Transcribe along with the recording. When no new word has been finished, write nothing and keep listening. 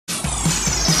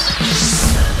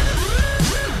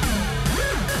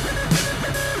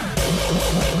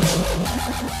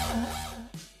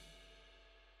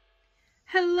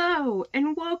Hello,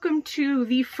 and welcome to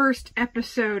the first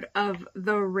episode of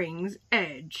The Ring's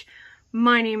Edge.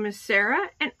 My name is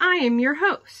Sarah, and I am your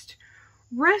host.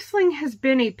 Wrestling has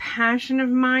been a passion of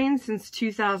mine since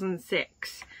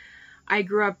 2006. I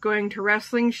grew up going to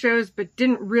wrestling shows, but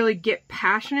didn't really get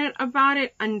passionate about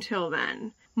it until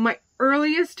then. My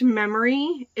earliest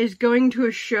memory is going to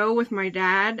a show with my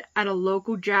dad at a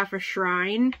local Jaffa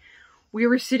shrine. We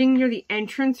were sitting near the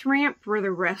entrance ramp where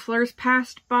the wrestlers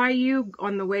passed by you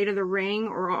on the way to the ring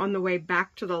or on the way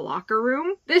back to the locker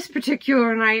room. This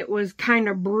particular night was kind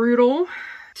of brutal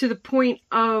to the point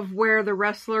of where the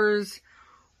wrestlers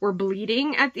were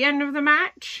bleeding at the end of the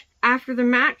match. After the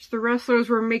match, the wrestlers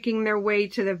were making their way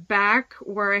to the back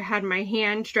where I had my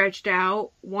hand stretched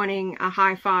out, wanting a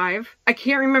high five. I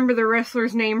can't remember the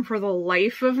wrestler's name for the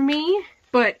life of me,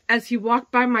 but as he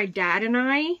walked by my dad and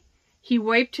I, he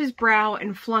wiped his brow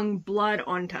and flung blood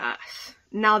onto us.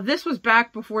 Now, this was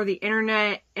back before the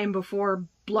internet and before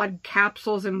blood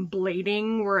capsules and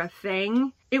blading were a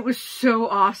thing. It was so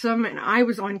awesome, and I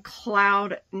was on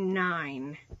cloud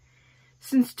 9.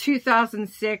 Since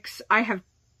 2006, I have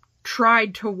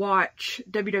tried to watch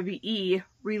WWE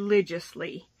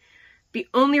religiously. The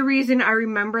only reason I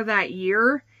remember that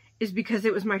year is because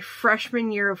it was my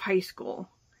freshman year of high school.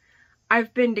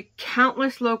 I've been to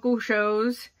countless local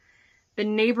shows. The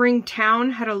neighboring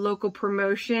town had a local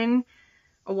promotion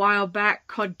a while back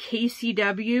called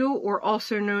KCW, or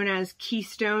also known as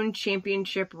Keystone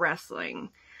Championship Wrestling.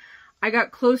 I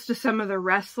got close to some of the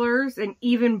wrestlers and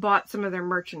even bought some of their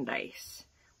merchandise,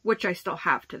 which I still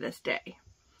have to this day.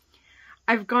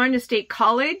 I've gone to State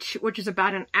College, which is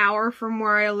about an hour from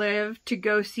where I live, to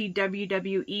go see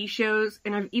WWE shows,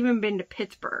 and I've even been to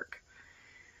Pittsburgh.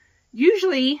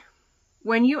 Usually,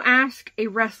 when you ask a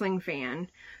wrestling fan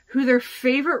who their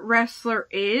favorite wrestler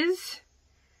is,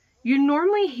 you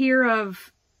normally hear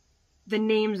of the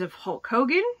names of Hulk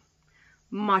Hogan,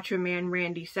 Macho Man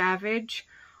Randy Savage,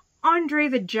 Andre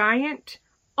the Giant,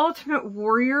 Ultimate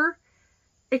Warrior,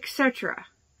 etc.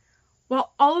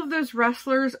 While all of those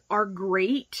wrestlers are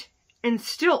great, and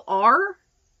still are,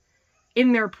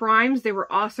 in their primes, they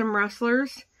were awesome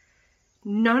wrestlers,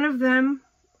 none of them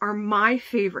are my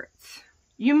favorites.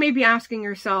 You may be asking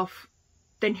yourself,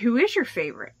 then who is your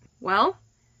favorite? Well,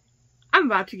 I'm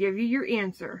about to give you your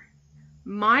answer.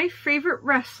 My favorite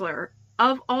wrestler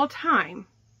of all time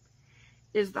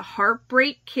is the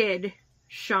Heartbreak Kid,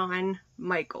 Shawn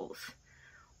Michaels.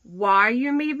 Why,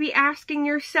 you may be asking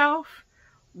yourself?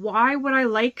 Why would I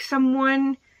like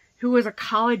someone who was a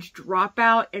college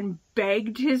dropout and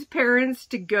begged his parents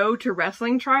to go to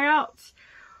wrestling tryouts?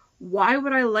 Why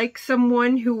would I like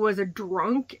someone who was a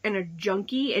drunk and a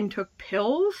junkie and took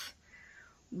pills?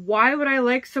 Why would I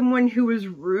like someone who was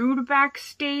rude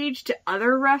backstage to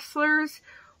other wrestlers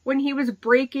when he was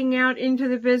breaking out into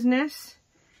the business?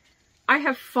 I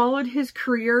have followed his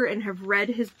career and have read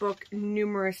his book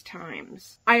numerous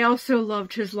times. I also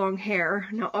loved his long hair.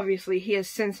 Now, obviously, he has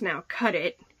since now cut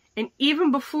it. And even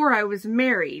before I was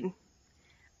married,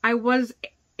 I was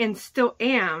and still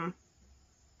am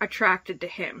attracted to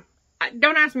him.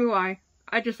 Don't ask me why.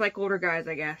 I just like older guys,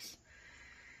 I guess.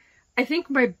 I think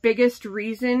my biggest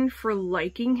reason for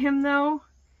liking him, though,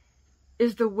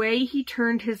 is the way he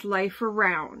turned his life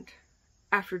around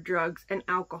after drugs and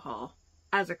alcohol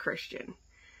as a Christian.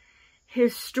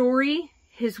 His story,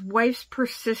 his wife's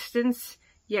persistence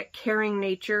yet caring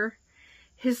nature,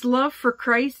 his love for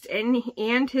Christ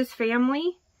and his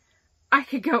family. I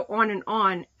could go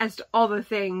on as to all the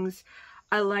things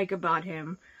I like about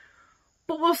him,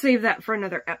 but we'll save that for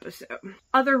another episode.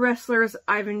 Other wrestlers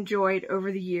I've enjoyed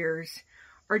over the years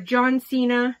are John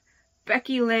Cena,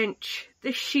 Becky Lynch,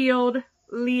 The Shield,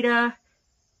 Lita,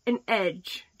 and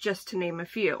Edge, just to name a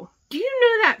few. Do you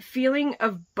know that feeling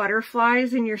of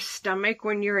butterflies in your stomach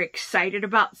when you're excited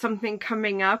about something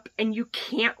coming up and you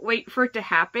can't wait for it to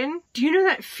happen? Do you know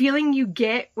that feeling you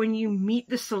get when you meet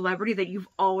the celebrity that you've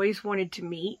always wanted to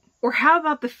meet? Or how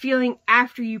about the feeling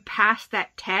after you pass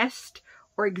that test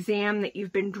or exam that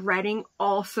you've been dreading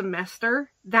all semester?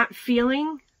 That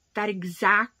feeling, that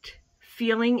exact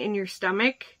feeling in your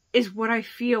stomach, is what I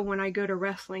feel when I go to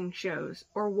wrestling shows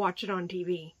or watch it on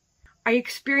TV. I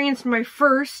experienced my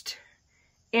first,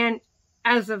 and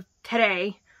as of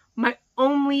today, my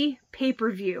only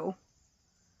pay-per-view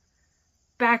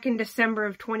back in December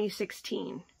of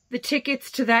 2016. The tickets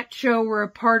to that show were a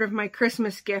part of my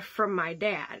Christmas gift from my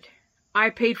dad. I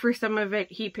paid for some of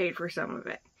it, he paid for some of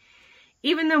it.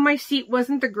 Even though my seat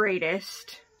wasn't the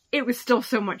greatest, it was still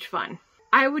so much fun.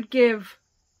 I would give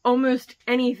almost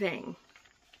anything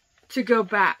to go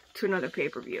back to another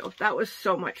pay-per-view. That was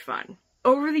so much fun.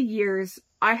 Over the years,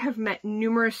 I have met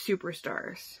numerous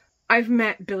superstars. I've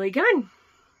met Billy Gunn.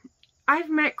 I've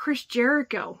met Chris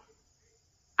Jericho.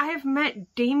 I have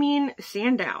met Damien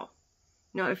Sandow.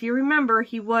 Now, if you remember,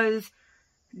 he was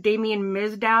Damien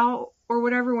Mizdow or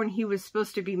whatever when he was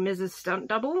supposed to be Miz's stunt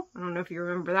double. I don't know if you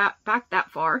remember that back that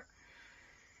far.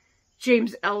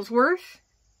 James Ellsworth.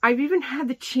 I've even had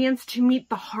the chance to meet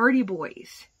the Hardy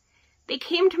Boys. They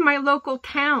came to my local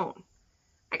town.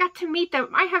 I got to meet them.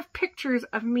 I have pictures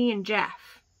of me and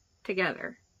Jeff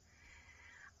together.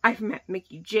 I've met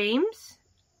Mickie James.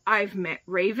 I've met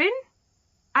Raven.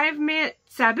 I've met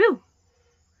Sabu,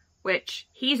 which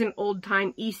he's an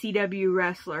old-time ECW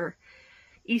wrestler.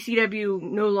 ECW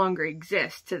no longer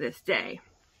exists to this day.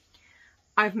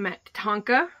 I've met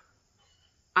Tonka.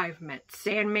 I've met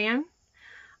Sandman.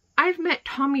 I've met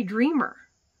Tommy Dreamer.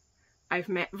 I've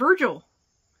met Virgil.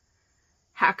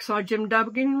 Hacksaw Jim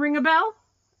Duggan, ring a bell?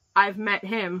 I've met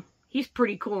him. He's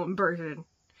pretty cool in person.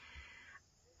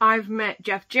 I've met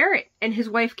Jeff Jarrett and his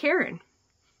wife Karen.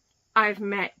 I've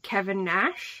met Kevin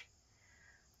Nash.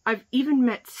 I've even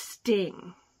met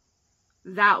Sting.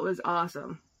 That was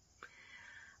awesome.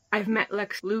 I've met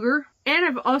Lex Luger, and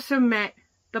I've also met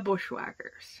the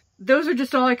Bushwhackers. Those are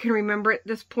just all I can remember at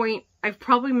this point. I've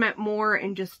probably met more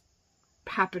and just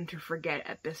happened to forget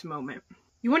at this moment.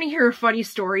 You want to hear a funny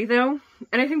story, though?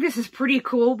 And I think this is pretty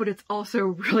cool, but it's also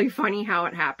really funny how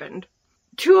it happened.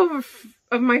 Two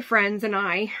of my friends and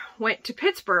I went to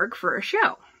Pittsburgh for a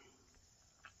show.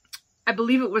 I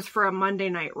believe it was for a Monday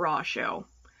Night Raw show.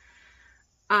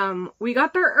 We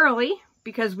got there early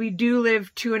because we do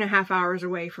live 2.5 hours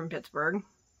away from Pittsburgh.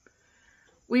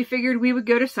 We figured we would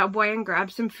go to Subway and grab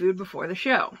some food before the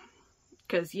show.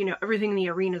 Because, you know, everything in the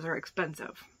arenas are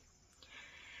expensive.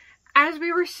 As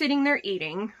we were sitting there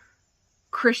eating,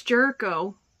 Chris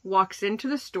Jericho walks into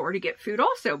the store to get food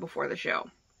also before the show.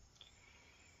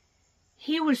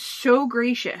 He was so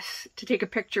gracious to take a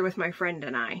picture with my friend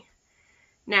and I.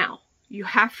 Now, you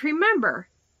have to remember,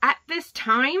 at this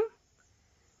time,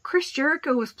 Chris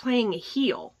Jericho was playing a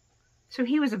heel. So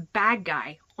he was a bad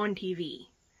guy on TV.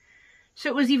 So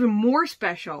it was even more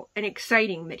special and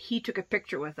exciting that he took a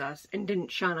picture with us and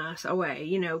didn't shun us away,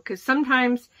 you know, because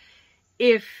sometimes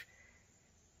if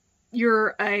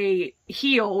you're a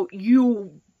heel,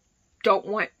 you don't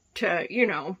want to, you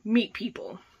know, meet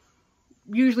people.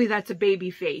 Usually that's a baby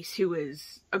face who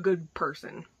is a good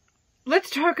person. Let's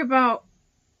talk about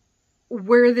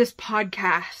where this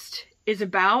podcast is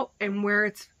about and where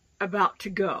it's about to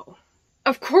go.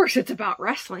 Of course it's about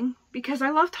wrestling, because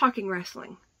I love talking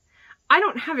wrestling. I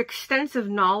don't have extensive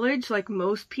knowledge like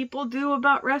most people do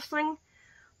about wrestling,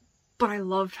 but I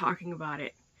love talking about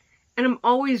it. And I'm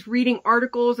always reading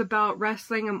articles about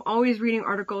wrestling. I'm always reading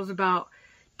articles about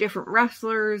different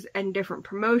wrestlers and different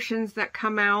promotions that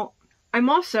come out. I'm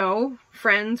also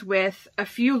friends with a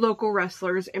few local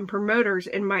wrestlers and promoters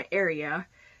in my area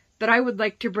that I would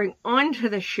like to bring onto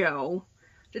the show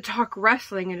to talk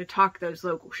wrestling and to talk those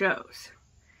local shows.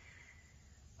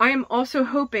 I am also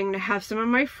hoping to have some of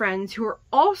my friends who are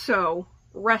also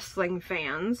wrestling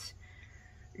fans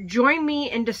join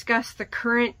me and discuss the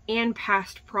current and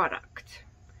past product.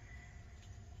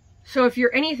 So if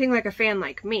you're anything like a fan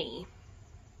like me,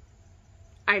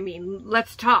 I mean,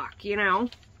 let's talk, you know?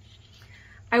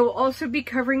 I will also be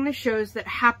covering the shows that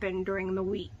happen during the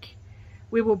week.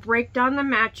 We will break down the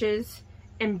matches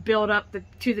and build up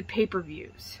to the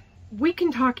pay-per-views. We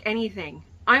can talk anything.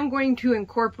 I'm going to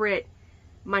incorporate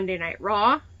Monday Night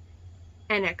Raw,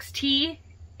 NXT,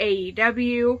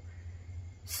 AEW,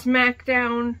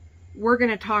 SmackDown. We're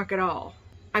going to talk it all.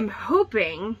 I'm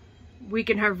hoping we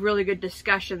can have really good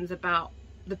discussions about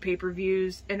the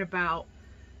pay-per-views and about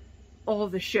all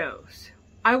the shows.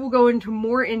 I will go into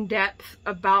more in depth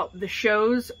about the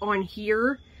shows on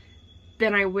here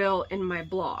than I will in my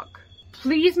blog.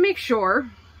 Please make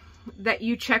sure that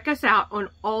you check us out on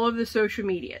all of the social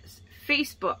medias.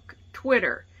 Facebook,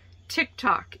 Twitter,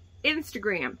 TikTok,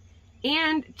 Instagram,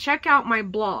 and check out my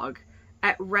blog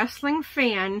at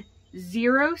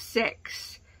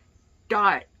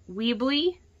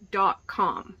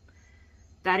wrestlingfan06.weebly.com.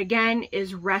 That again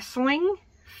is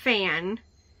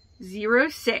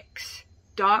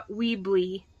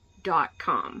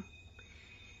wrestlingfan06.weebly.com.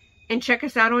 And check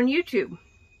us out on YouTube.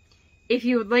 If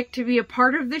you would like to be a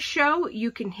part of the show,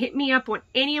 you can hit me up on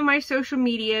any of my social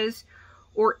medias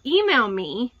or email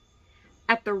me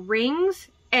at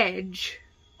theringsedge,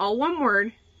 all one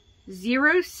word,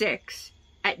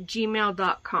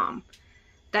 06@gmail.com.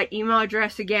 That email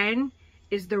address again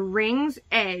is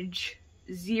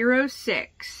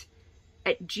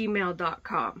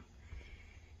theringsedge06@gmail.com.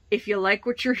 If you like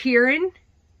what you're hearing,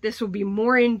 this will be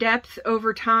more in depth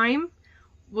over time.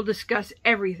 We'll discuss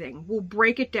everything. We'll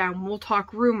break it down. We'll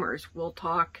talk rumors. We'll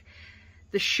talk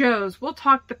the shows. We'll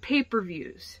talk the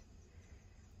pay-per-views.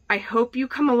 I hope you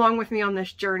come along with me on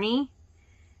this journey,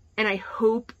 and I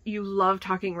hope you love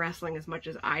talking wrestling as much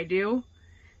as I do,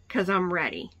 because I'm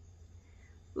ready.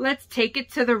 Let's take it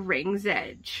to the ring's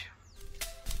edge.